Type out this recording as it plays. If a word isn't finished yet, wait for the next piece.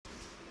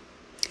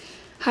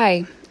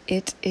Hi,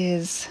 it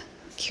is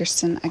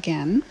Kirsten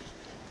again,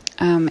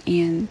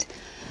 and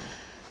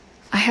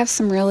I have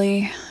some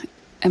really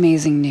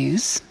amazing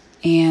news,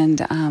 and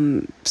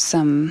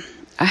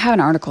I have an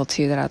article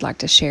too that I'd like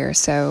to share,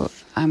 so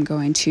I'm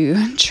going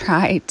to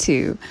try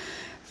to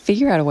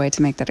figure out a way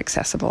to make that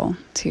accessible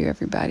to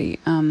everybody.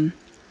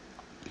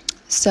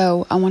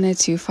 So I wanted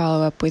to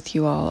follow up with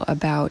you all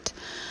about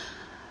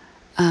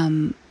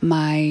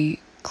my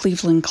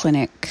Cleveland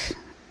Clinic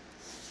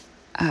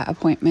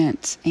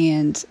appointment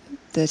and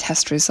the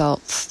test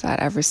results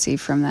that I've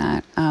received from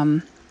that.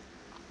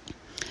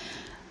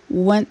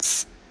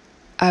 Once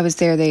I was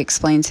there, they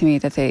explained to me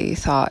that they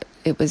thought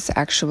it was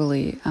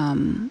actually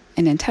an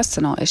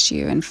intestinal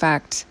issue. In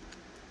fact,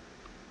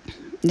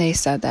 they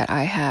said that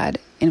I had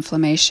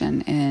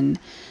inflammation in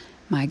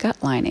my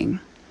gut lining,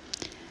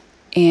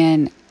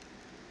 and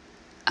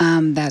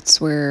that's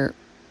where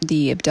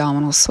the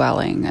abdominal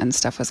swelling and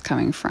stuff was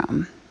coming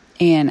from.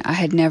 And I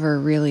had never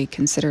really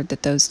considered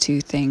that those two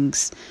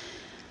things,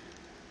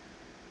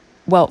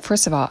 well,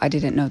 first of all, I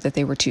didn't know that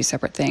they were two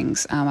separate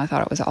things. I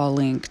thought it was all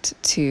linked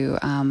to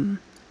my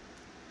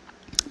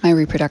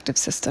reproductive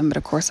system, but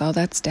of course all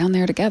that's down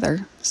there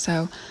together.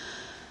 So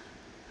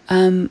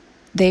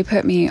they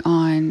put me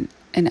on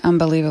an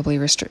unbelievably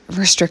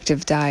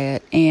restrictive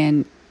diet,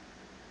 and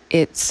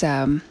it's,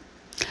 I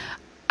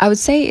would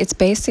say it's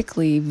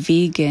basically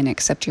vegan,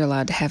 except you're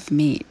allowed to have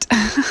meat.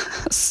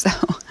 So...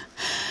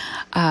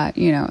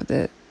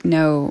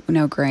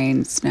 no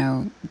grains,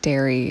 no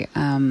dairy.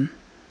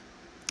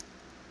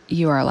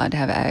 You are allowed to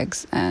have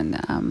eggs and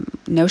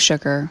no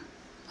sugar.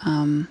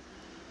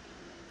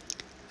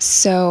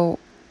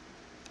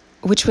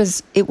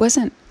 It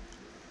wasn't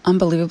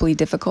unbelievably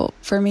difficult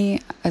for me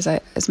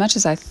as much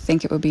as I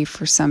think it would be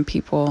for some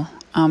people,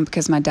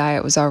 because my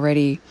diet was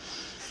already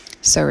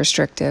so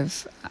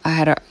restrictive. I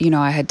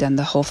had done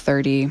the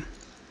Whole30,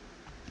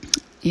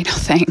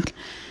 thing,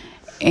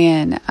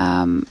 and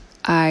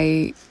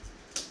I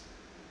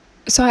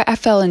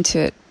fell into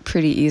it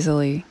pretty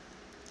easily,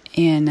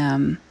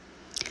 and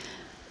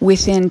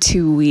within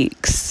 2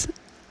 weeks,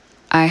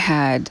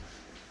 it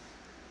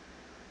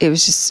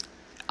was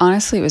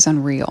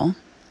unreal.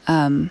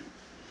 The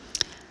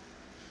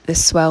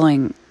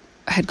swelling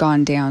had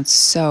gone down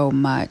so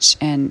much,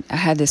 and I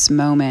had this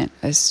moment,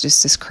 it's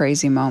just this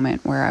crazy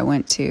moment where I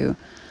went to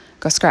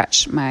go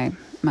scratch my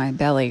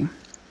belly,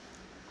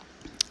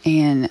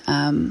 and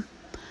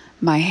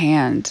my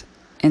hand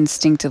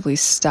instinctively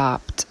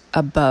stopped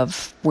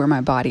above where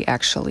my body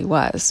actually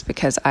was,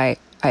 because I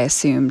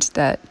assumed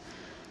that,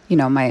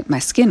 my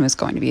skin was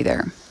going to be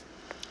there.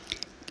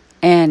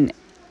 And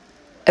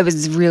it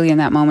was really in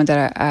that moment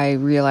that I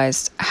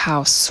realized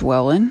how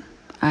swollen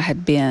I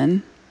had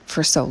been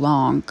for so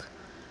long.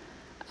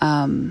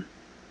 And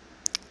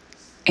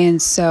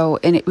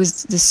it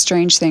was this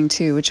strange thing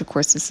too, which of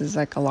course this is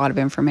like a lot of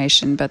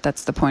information, but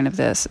that's the point of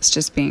this. It's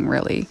just being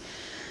really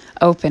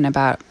open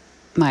about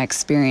my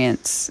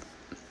experience.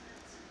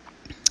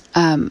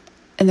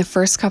 In the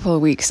first couple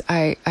of weeks,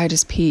 I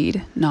just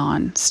peed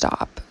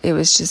nonstop. It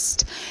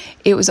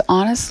was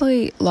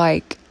honestly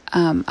like,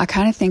 I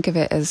kind of think of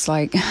it as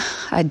like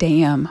a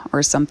dam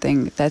or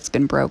something that's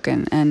been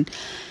broken, and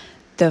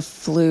the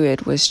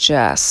fluid was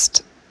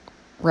just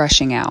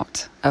rushing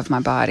out of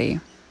my body.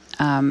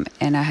 And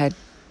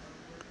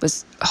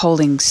was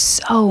holding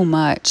so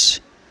much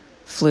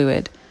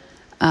fluid.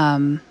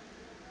 And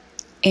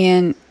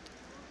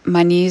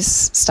my knees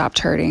stopped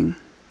hurting.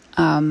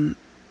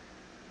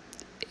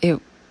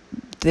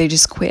 They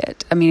just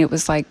quit. I mean, it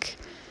was like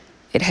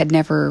it had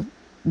never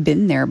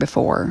been there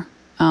before.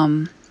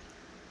 And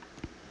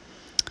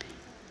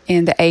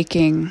the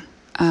aching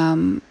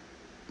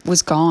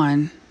was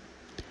gone.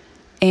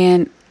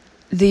 And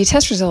the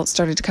test results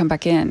started to come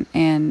back in.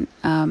 And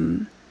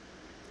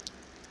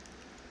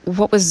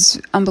what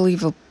was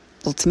unbelievable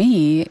to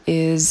me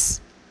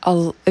is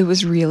it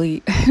was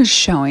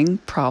showing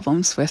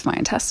problems with my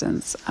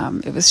intestines.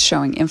 It was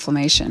showing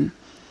inflammation.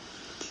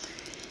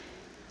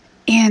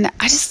 And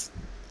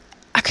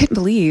I couldn't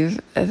believe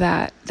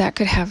that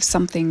could have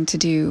something to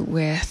do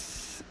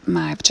with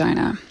my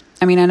vagina.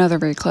 I mean, I know they're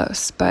very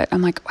close, but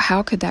I'm like,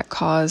 how could that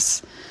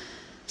cause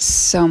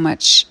so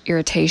much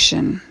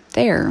irritation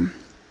there?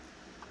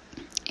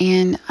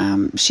 And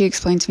she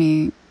explained to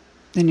me,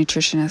 the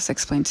nutritionist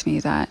explained to me,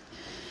 that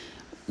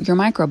your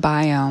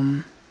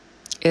microbiome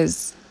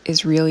is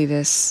really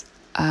this,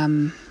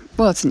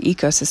 it's an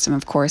ecosystem,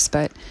 of course,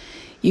 but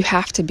you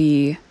have to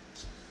be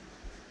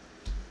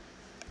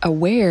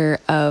aware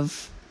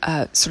of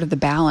sort of the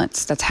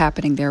balance that's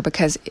happening there,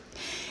 because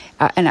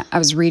and I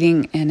was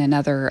reading in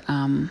another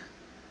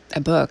a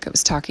book. It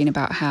was talking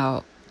about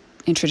how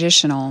in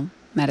traditional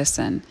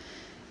medicine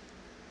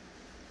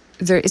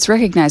it's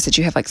recognized that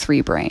you have like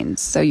three brains.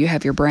 So you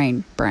have your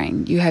brain,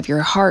 you have your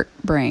heart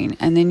brain,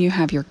 and then you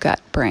have your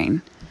gut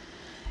brain.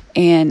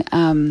 And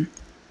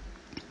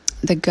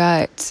the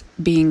gut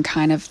being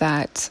kind of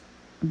that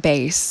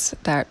base,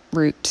 that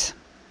root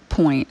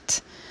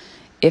point,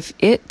 if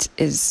it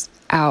is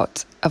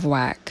out of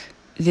whack,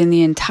 then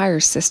the entire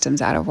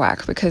system's out of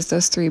whack, because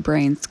those three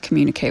brains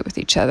communicate with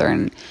each other.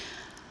 And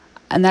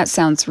that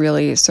sounds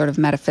really sort of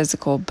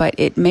metaphysical, but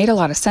it made a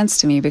lot of sense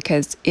to me,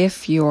 because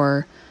if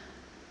your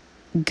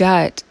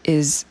gut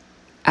is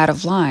out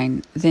of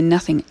line, then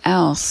nothing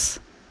else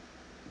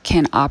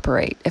can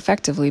operate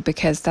effectively,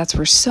 because that's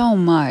where so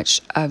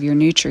much of your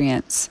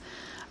nutrients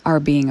are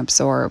being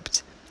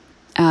absorbed.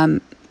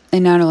 And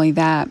not only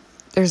that,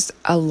 there's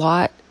a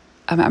lot.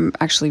 I'm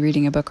actually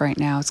reading a book right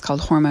now. It's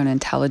called Hormone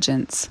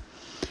Intelligence,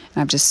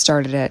 and I've just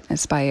started it.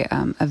 It's by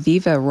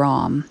Aviva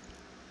Romm,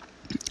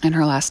 and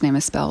her last name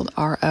is spelled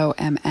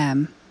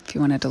Romm, if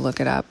you wanted to look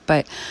it up.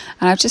 And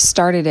I've just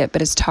started it,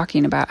 but it's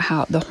talking about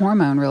how the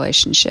hormone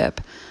relationship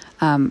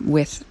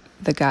with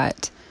the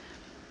gut,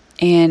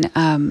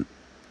 and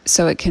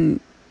so it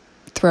can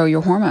throw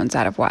your hormones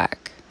out of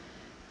whack.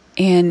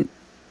 And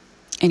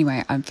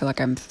anyway, I feel like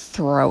I'm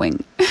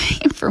throwing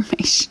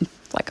information,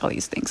 like all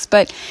these things,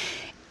 but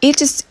it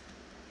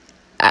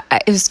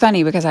was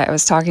funny, because I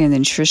was talking to the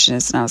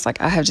nutritionist, and I was like,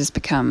 I have just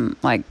become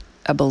like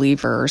a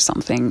believer or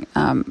something.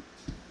 And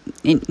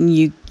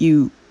you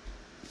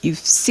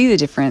see the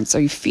difference, or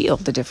you feel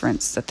the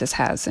difference that this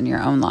has in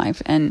your own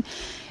life, and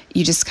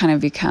you just kind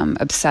of become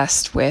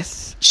obsessed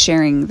with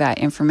sharing that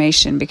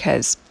information,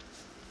 because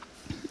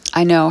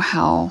I know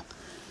how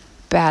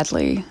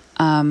badly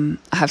I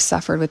have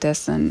suffered with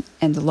this, and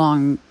the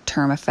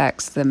long-term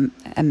effects, the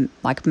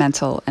like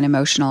mental and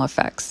emotional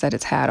effects that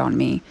it's had on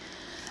me.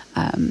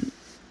 And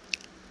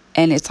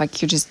it's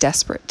like you're just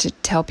desperate to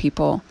tell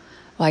people,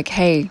 like,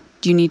 hey,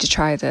 you need to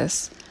try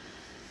this.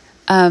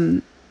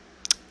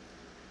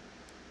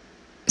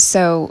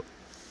 So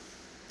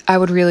I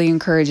would really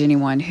encourage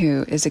anyone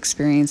who is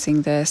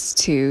experiencing this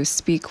to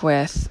speak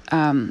with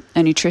a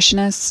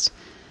nutritionist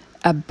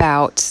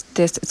about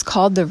this. It's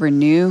called the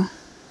Renew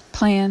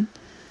Plan.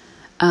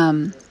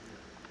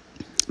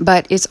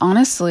 But it's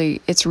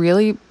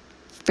really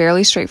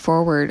fairly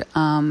straightforward.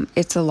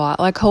 It's a lot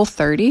like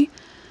Whole30.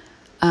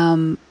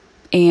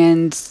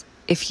 And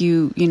if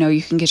you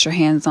can get your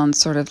hands on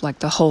sort of like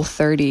the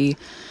Whole30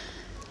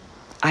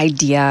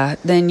 idea,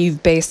 then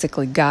you've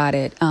basically got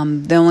it.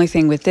 The only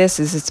thing with this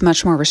is it's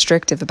much more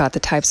restrictive about the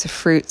types of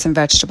fruits and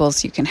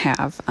vegetables you can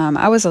have.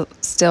 I was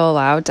still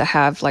allowed to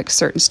have like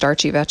certain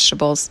starchy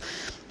vegetables,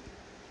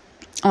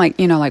 like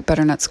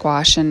butternut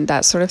squash and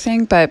that sort of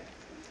thing. But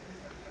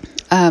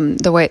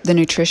the way the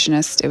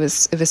nutritionist, it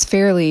was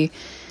fairly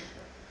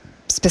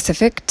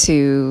specific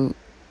to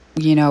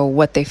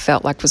what they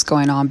felt like was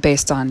going on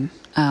based on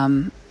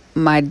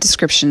my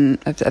description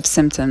of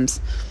symptoms.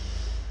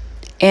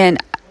 And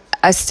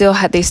they still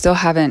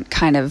haven't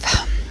kind of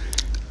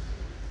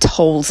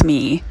told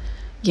me,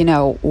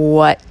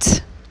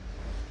 what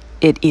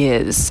it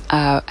is.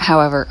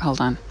 However,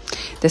 hold on.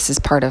 This is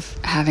part of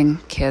having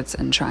kids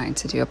and trying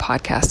to do a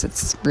podcast.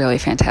 It's really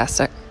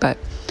fantastic. But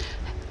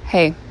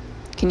hey,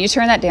 can you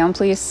turn that down,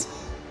 please?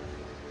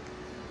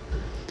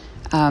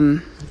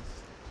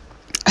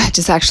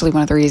 Just actually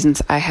one of the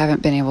reasons I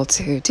haven't been able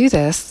to do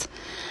this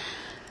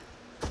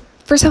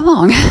for so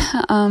long.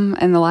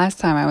 And the last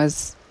time I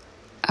was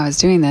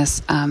doing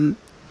this,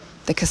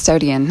 the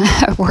custodian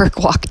at work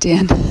walked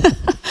in.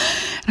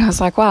 And I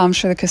was like, wow, I'm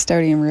sure the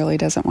custodian really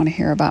doesn't want to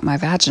hear about my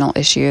vaginal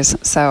issues.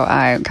 So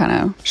I kind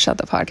of shut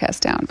the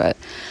podcast down. But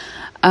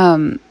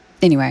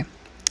anyway,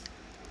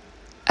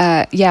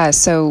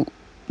 so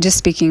just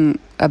speaking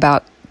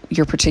about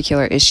your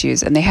particular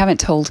issues, and they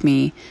haven't told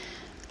me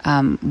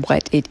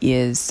what it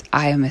is.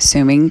 I am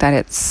assuming that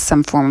it's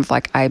some form of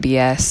like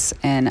IBS.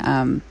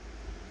 And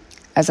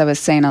as I was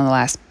saying on the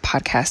last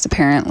podcast,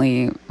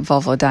 apparently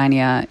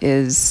vulvodynia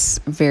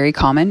is very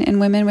common in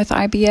women with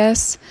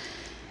IBS.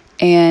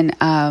 And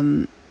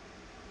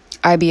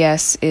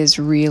IBS is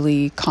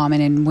really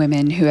common in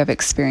women who have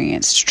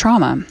experienced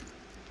trauma.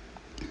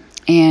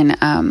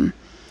 And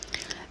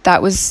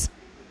that was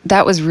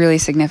really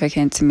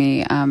significant to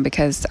me,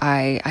 because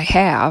I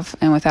have,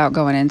 and without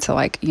going into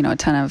like, a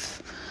ton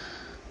of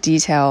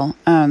detail,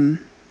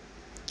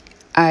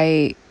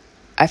 I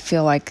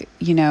feel like,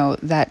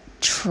 that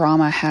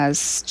trauma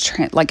has,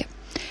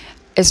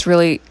 it's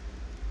really,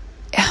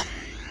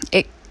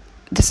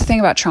 this thing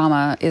about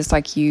trauma is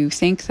like, you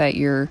think that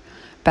you're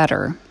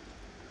better,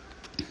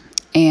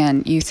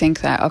 and you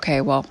think that,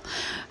 okay, well,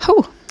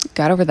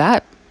 got over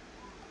that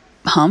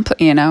hump,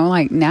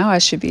 like now I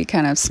should be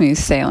kind of smooth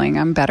sailing.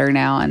 I'm better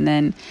now. And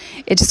then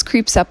it just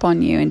creeps up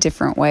on you in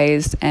different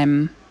ways.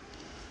 And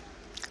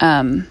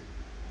after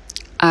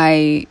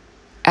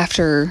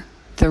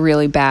the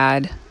really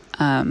bad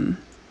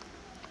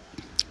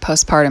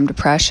postpartum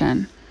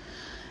depression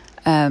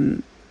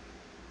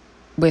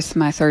with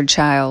my third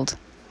child,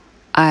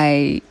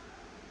 I'm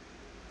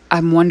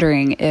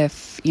wondering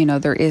if,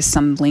 there is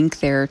some link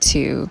there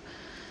to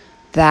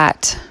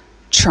that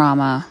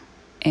trauma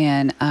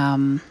and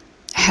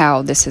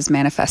how this has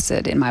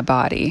manifested in my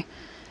body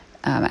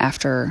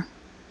after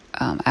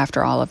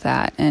all of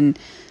that. And,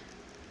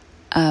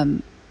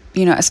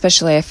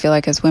 especially I feel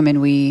like as women,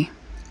 we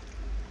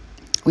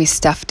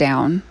stuff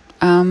down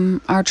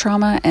our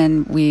trauma,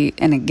 and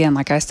again,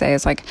 like I say,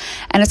 it's like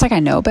I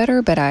know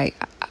better, but I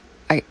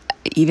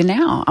even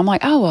now I'm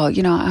like, oh, well,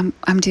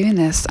 I'm doing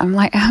this. I'm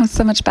like, I'm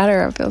so much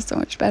better. I feel so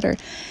much better.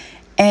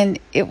 And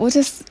it will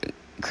just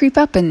creep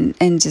up and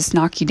just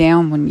knock you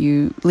down when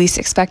you least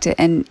expect it.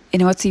 And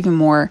what's even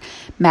more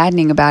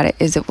maddening about it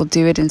is it will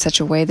do it in such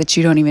a way that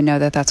you don't even know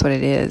that that's what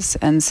it is.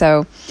 And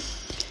so,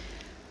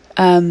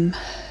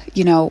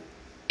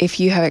 if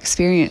you have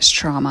experienced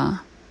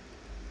trauma,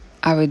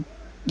 I would,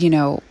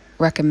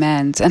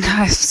 recommend, and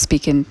I'm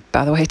speaking,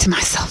 by the way, to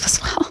myself as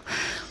well,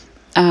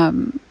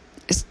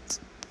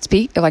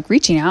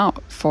 reaching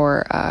out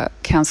for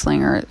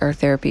counseling or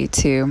therapy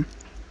to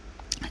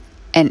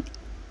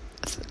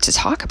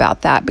talk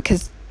about that,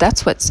 because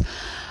that's what's,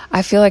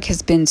 I feel like,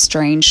 has been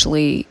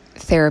strangely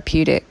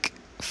therapeutic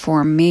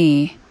for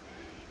me,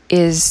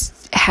 is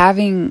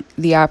having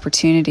the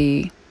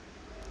opportunity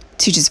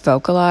to just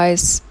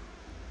vocalize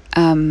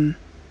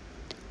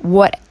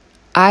what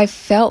I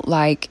felt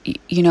like,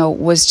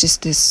 was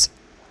just this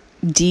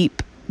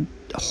deep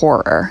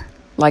horror.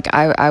 Like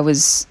I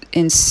was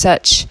in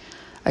such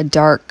a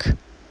dark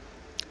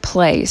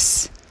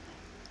place,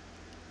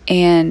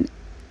 and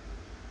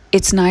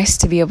it's nice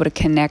to be able to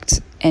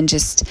connect and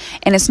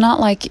it's not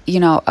like,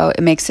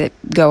 it makes it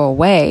go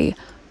away,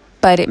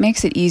 but it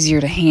makes it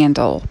easier to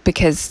handle,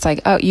 because it's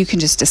like, oh, you can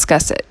just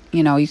discuss it,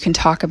 you can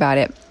talk about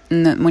it.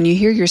 And then when you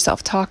hear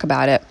yourself talk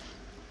about it,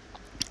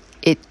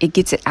 it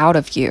gets it out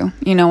of you.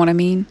 You know what I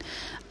mean?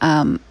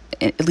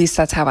 At least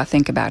that's how I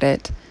think about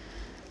it.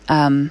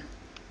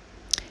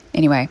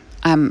 Anyway,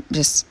 I'm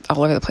just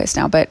all over the place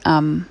now, but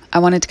I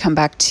wanted to come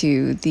back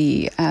to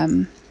the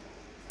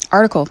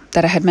article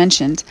that I had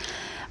mentioned.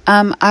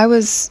 I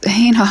was,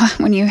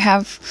 when you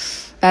have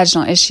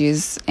vaginal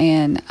issues,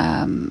 and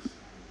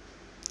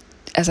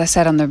as I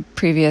said on the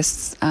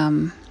previous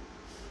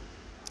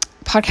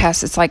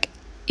podcast, it's like,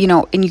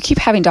 and you keep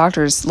having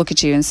doctors look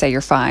at you and say,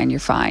 you're fine,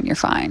 you're fine, you're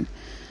fine.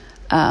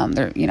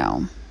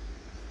 It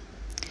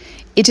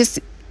just,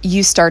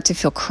 you start to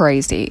feel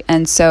crazy.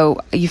 And so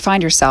you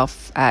find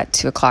yourself at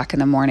 2:00 in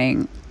the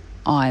morning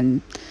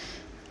on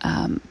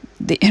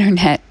the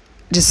internet,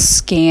 just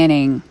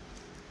scanning,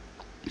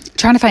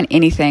 trying to find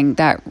anything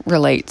that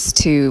relates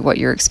to what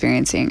you're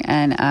experiencing.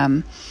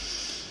 And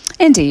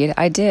indeed,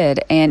 I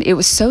did. And it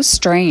was so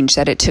strange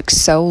that it took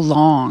so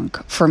long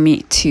for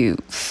me to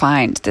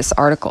find this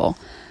article.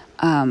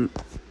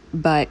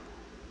 But,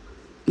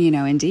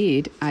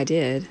 indeed, I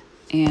did.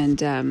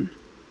 And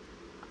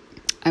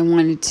I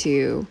wanted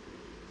to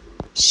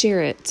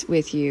share it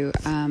with you.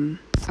 I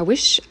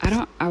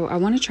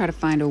want to try to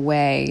find a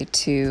way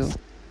to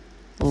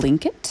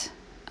link it,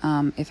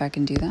 if I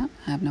can do that.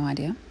 I have no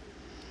idea.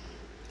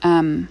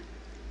 Let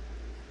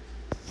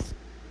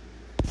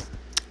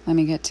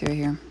me get to it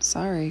here.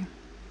 Sorry.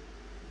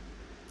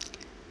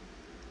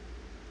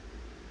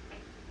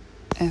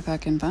 If I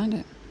can find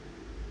it.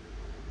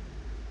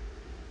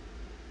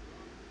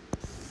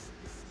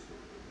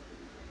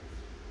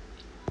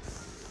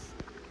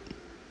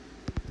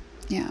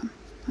 Yeah,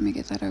 let me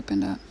get that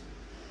opened up.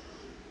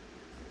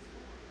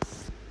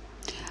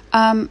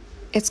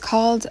 It's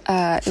called,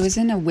 it was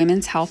in a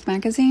women's health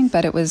magazine,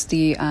 but it was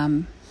the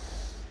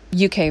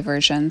UK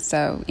version,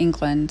 so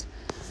England.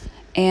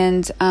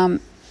 And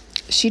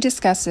she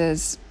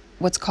discusses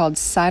what's called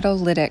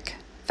cytolytic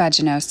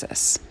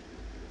vaginosis.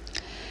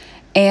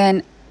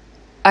 And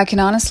I can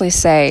honestly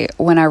say,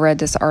 when I read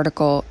this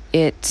article,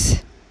 I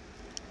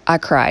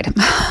cried.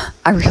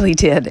 I really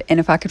did. And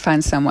if I could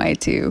find some way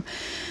to,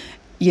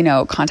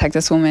 contact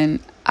this woman,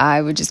 I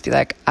would just be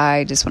like,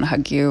 I just want to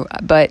hug you.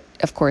 But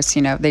of course,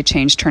 they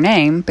changed her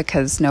name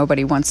because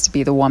nobody wants to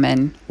be the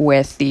woman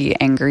with the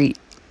angry,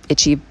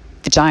 itchy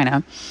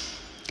vagina.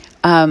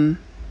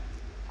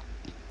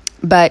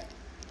 But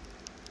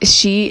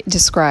she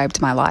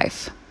described my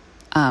life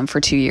for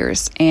 2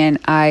 years, and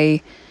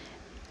I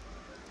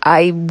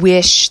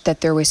wish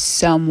that there was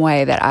some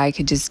way that I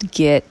could just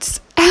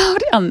get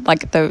out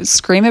and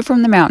scream it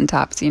from the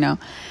mountaintops.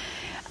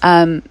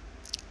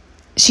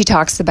 She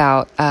talks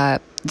about the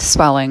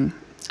swelling,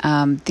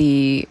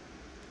 the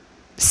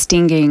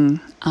stinging,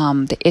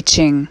 the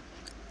itching,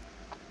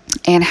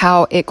 and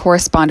how it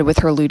corresponded with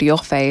her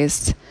luteal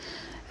phase.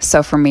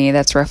 So for me,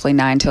 that's roughly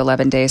 9 to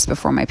 11 days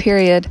before my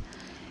period.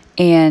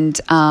 And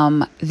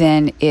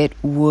then it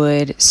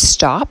would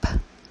stop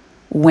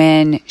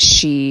when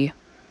she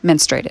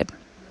menstruated.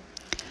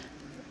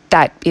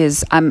 That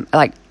is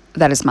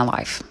my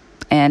life.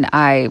 And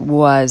I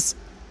was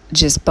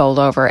just bowled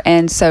over.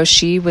 And so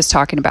she was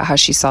talking about how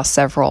she saw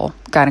several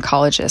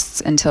gynecologists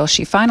until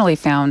she finally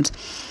found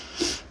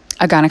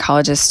a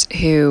gynecologist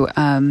who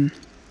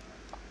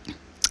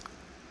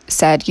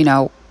said,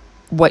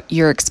 what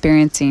you're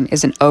experiencing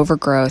is an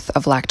overgrowth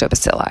of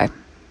lactobacilli.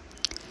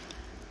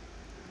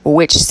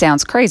 Which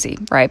sounds crazy,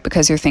 right?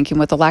 Because you're thinking,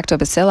 with the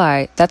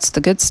lactobacilli, that's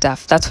the good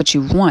stuff. That's what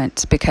you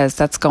want, because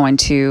that's going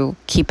to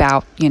keep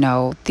out,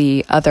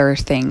 the other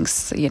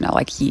things,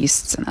 like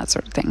yeasts and that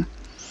sort of thing.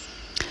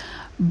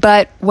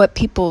 But what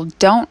people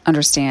don't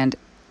understand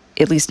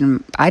at least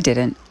I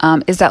didn't,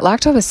 is that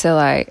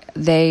lactobacilli,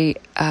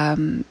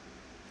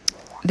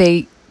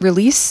 they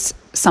release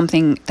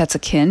something that's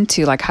akin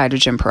to like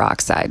hydrogen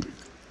peroxide.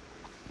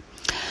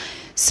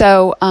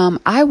 So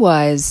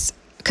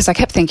because I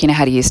kept thinking I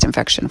had a yeast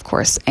infection, of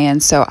course,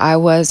 and so I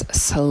was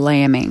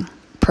slamming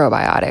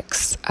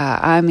probiotics.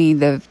 I mean,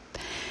 the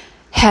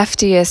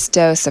heftiest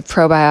dose of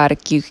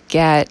probiotic you could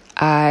get.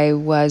 I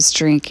was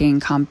drinking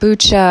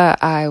kombucha.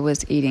 I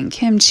was eating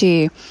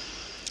kimchi.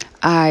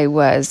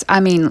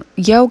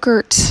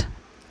 Yogurt,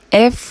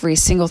 every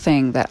single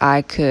thing that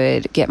I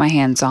could get my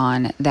hands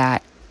on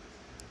that,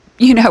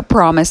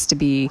 promised to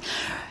be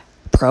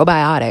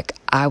probiotic,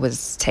 I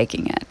was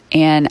taking it.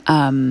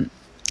 And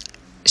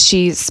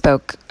she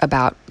spoke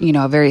about,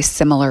 a very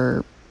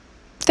similar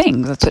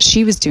thing. That's what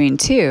she was doing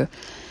too.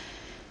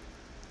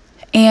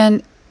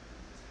 And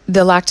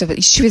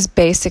she was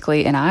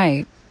basically, in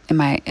a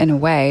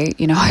way,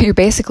 you're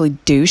basically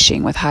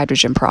douching with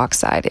hydrogen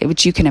peroxide,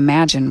 which you can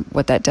imagine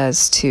what that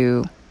does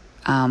to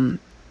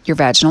your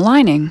vaginal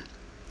lining.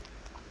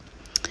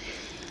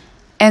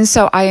 And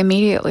so I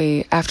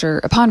immediately,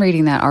 upon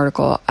reading that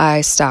article,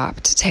 I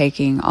stopped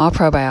taking all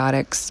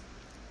probiotics,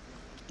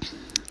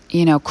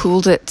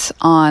 cooled it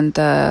on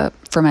the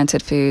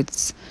fermented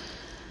foods,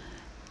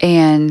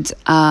 and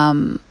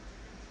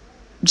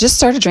just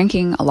started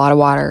drinking a lot of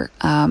water.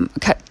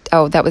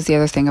 That was the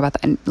other thing about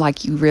that. And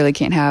like, you really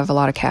can't have a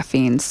lot of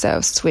caffeine.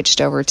 So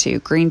switched over to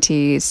green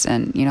teas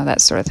and,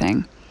 that sort of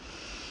thing.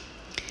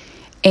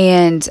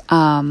 And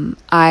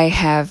I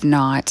have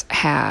not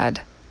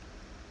had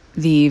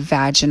the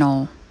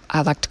vaginal,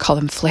 I like to call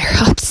them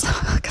flare-ups,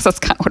 because that's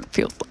kind of what it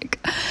feels like.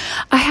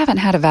 I haven't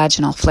had a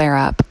vaginal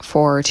flare-up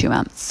for 2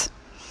 months.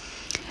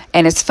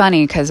 And it's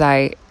funny because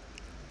I'm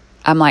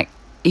like,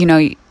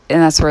 and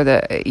that's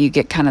where you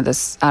get kind of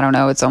this, I don't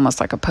know, it's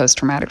almost like a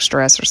post-traumatic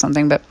stress or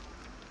something, but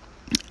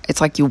it's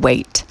like you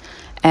wait.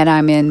 And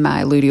I'm in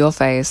my luteal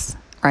phase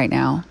right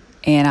now,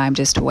 and I'm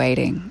just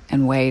waiting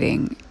and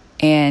waiting,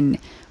 and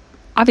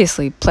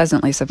obviously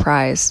pleasantly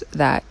surprised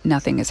that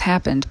nothing has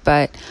happened.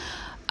 But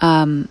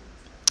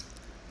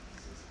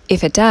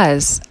if it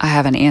does, I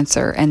have an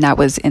answer, and that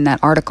was in that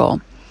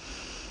article.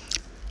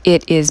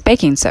 It is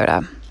baking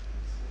soda.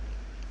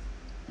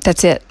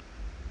 That's it.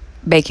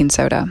 Baking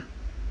soda.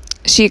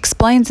 She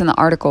explains in the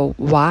article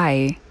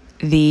why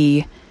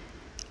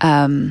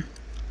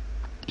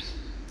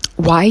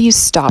why you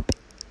stop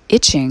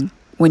itching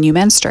when you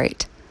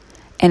menstruate.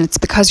 And it's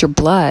because your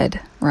blood,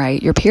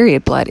 right, your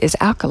period blood is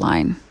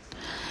alkaline.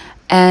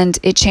 And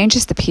it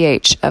changes the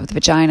pH of the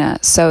vagina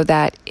so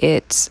that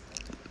it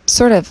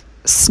sort of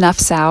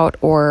snuffs out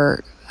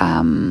or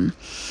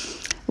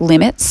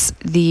limits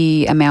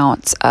the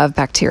amount of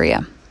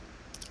bacteria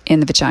in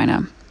the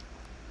vagina.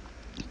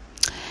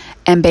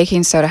 And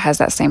baking soda has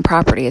that same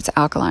property. It's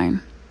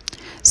alkaline.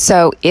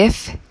 So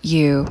if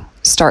you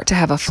start to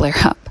have a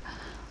flare-up,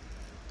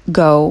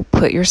 go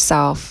put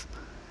yourself,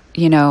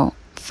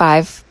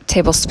 5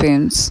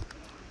 tablespoons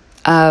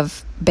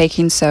of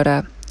baking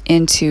soda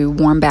into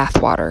warm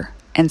bath water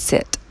and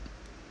sit.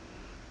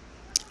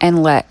 And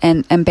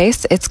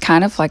it's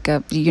kind of like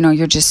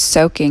you're just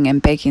soaking in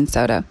baking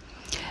soda.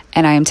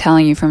 And I am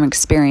telling you from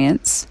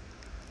experience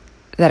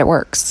that it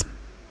works.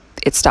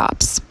 It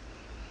stops.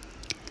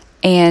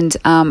 And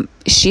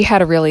she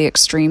had a really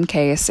extreme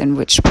case in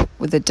which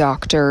the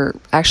doctor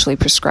actually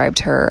prescribed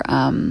her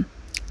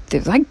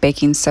like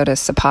baking soda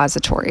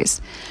suppositories.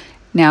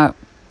 Now,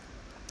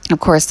 of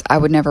course, I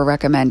would never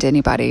recommend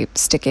anybody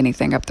stick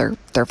anything up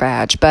their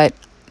vag, but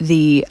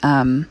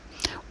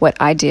what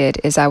I did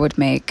is I would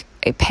make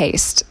a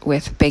paste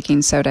with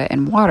baking soda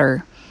and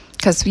water,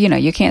 because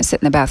you can't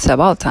sit in the bathtub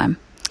all the time.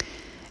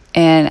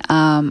 And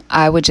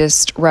I would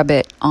just rub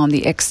it on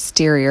the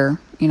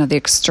exterior, the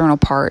external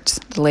part,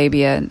 the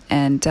labia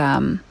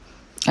and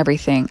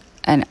everything.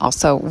 And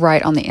also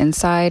right on the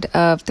inside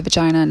of the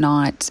vagina,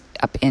 not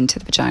up into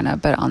the vagina,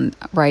 but on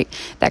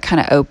that kind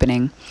of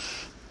opening.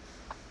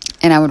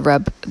 And I would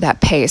rub that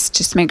paste.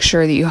 Just make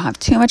sure that you don't have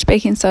too much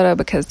baking soda,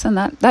 because then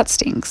that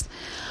stings.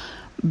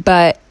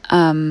 But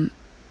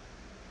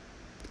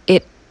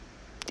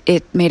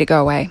it made it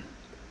go away.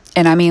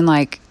 And I mean,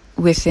 like,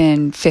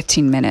 within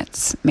 15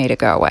 minutes made it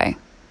go away.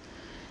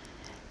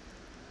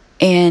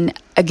 And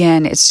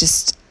again, it's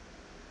just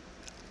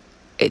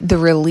the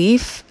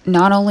relief,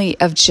 not only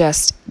of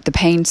just the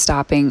pain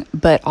stopping,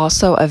 but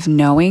also of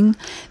knowing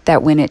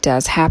that when it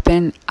does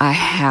happen, I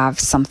have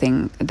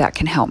something that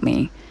can help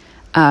me.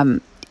 I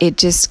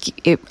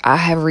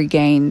have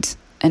regained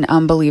an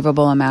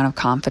unbelievable amount of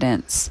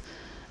confidence.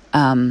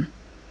 I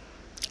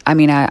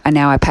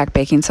now pack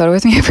baking soda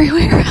with me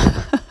everywhere.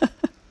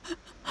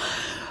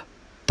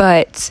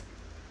 But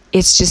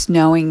it's just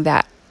knowing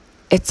that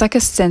it's like a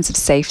sense of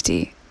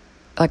safety,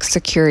 like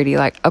security,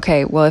 like,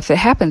 okay, well, if it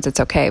happens, it's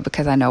okay,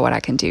 because I know what I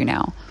can do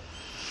now.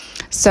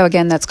 So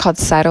again, that's called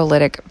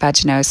cytolytic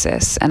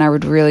vaginosis. And I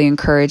would really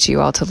encourage you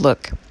all to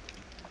look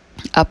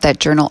up that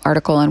journal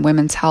article in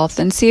Women's Health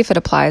and see if it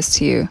applies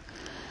to you.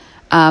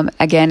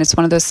 Again, it's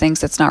one of those things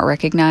that's not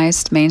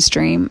recognized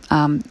mainstream.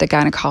 The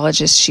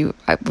gynecologist, she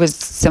was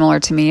similar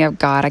to me. Oh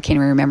God, I can't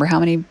even remember how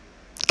many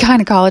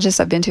gynecologists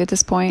I've been to at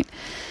this point,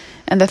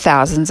 and the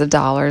thousands of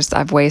dollars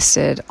I've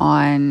wasted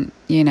on,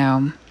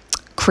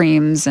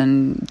 creams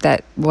and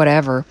that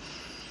whatever.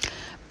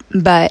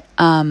 But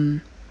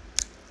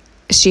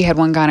she had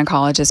one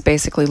gynecologist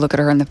basically look at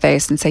her in the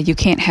face and say, you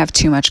can't have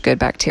too much good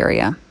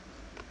bacteria.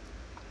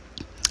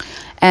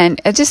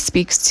 And it just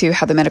speaks to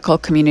how the medical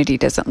community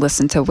doesn't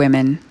listen to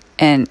women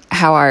and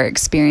how our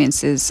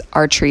experiences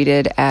are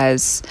treated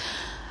as,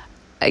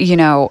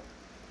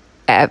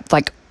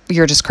 like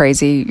you're just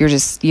crazy.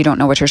 You don't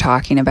know what you're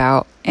talking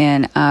about.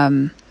 And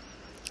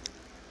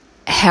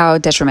how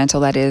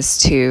detrimental that is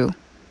to,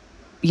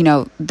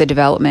 the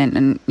development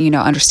and,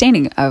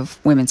 understanding of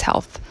women's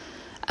health.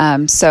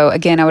 So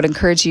again, I would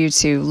encourage you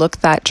to look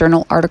that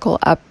journal article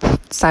up,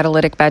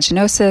 Cytolytic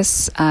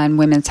Vaginosis and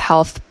Women's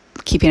Health,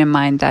 keeping in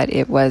mind that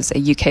it was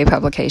a UK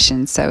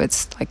publication, so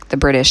it's like the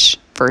British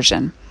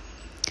version.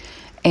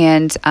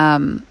 And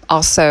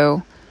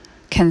also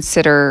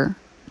consider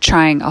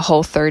trying a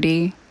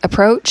Whole30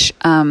 approach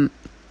and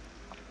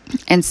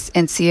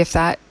see if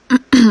that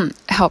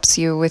helps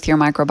you with your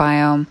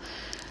microbiome,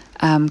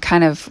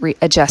 kind of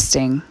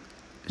adjusting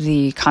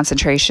the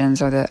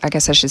concentrations, or I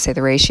guess I should say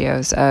the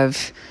ratios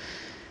of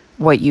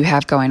what you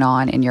have going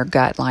on in your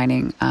gut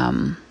lining.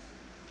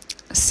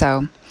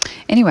 So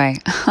anyway,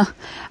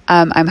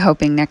 I'm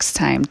hoping next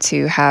time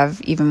to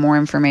have even more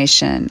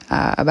information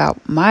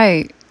about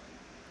my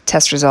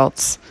test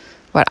results,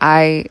 what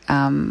I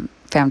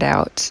found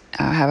out.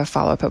 I have a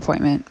follow-up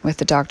appointment with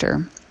the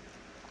doctor,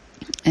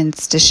 and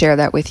to share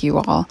that with you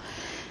all.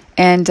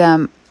 And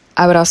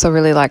I would also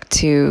really like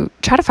to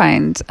try to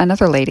find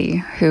another lady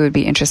who would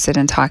be interested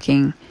in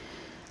talking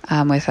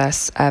with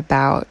us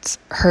about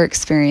her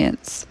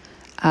experience.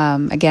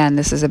 Again,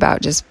 this is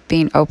about just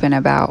being open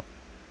about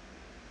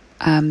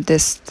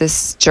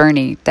this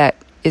journey that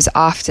is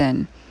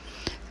often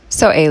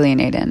so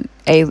alienating,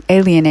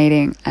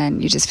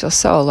 and you just feel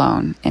so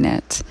alone in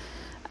it.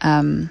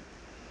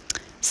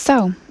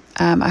 So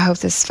I hope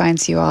this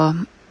finds you all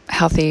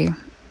healthy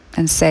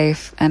and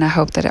safe, and I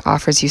hope that it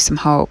offers you some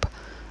hope.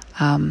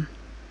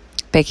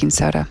 Baking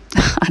soda,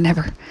 I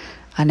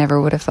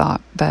never would have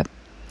thought, but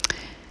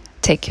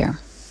take care.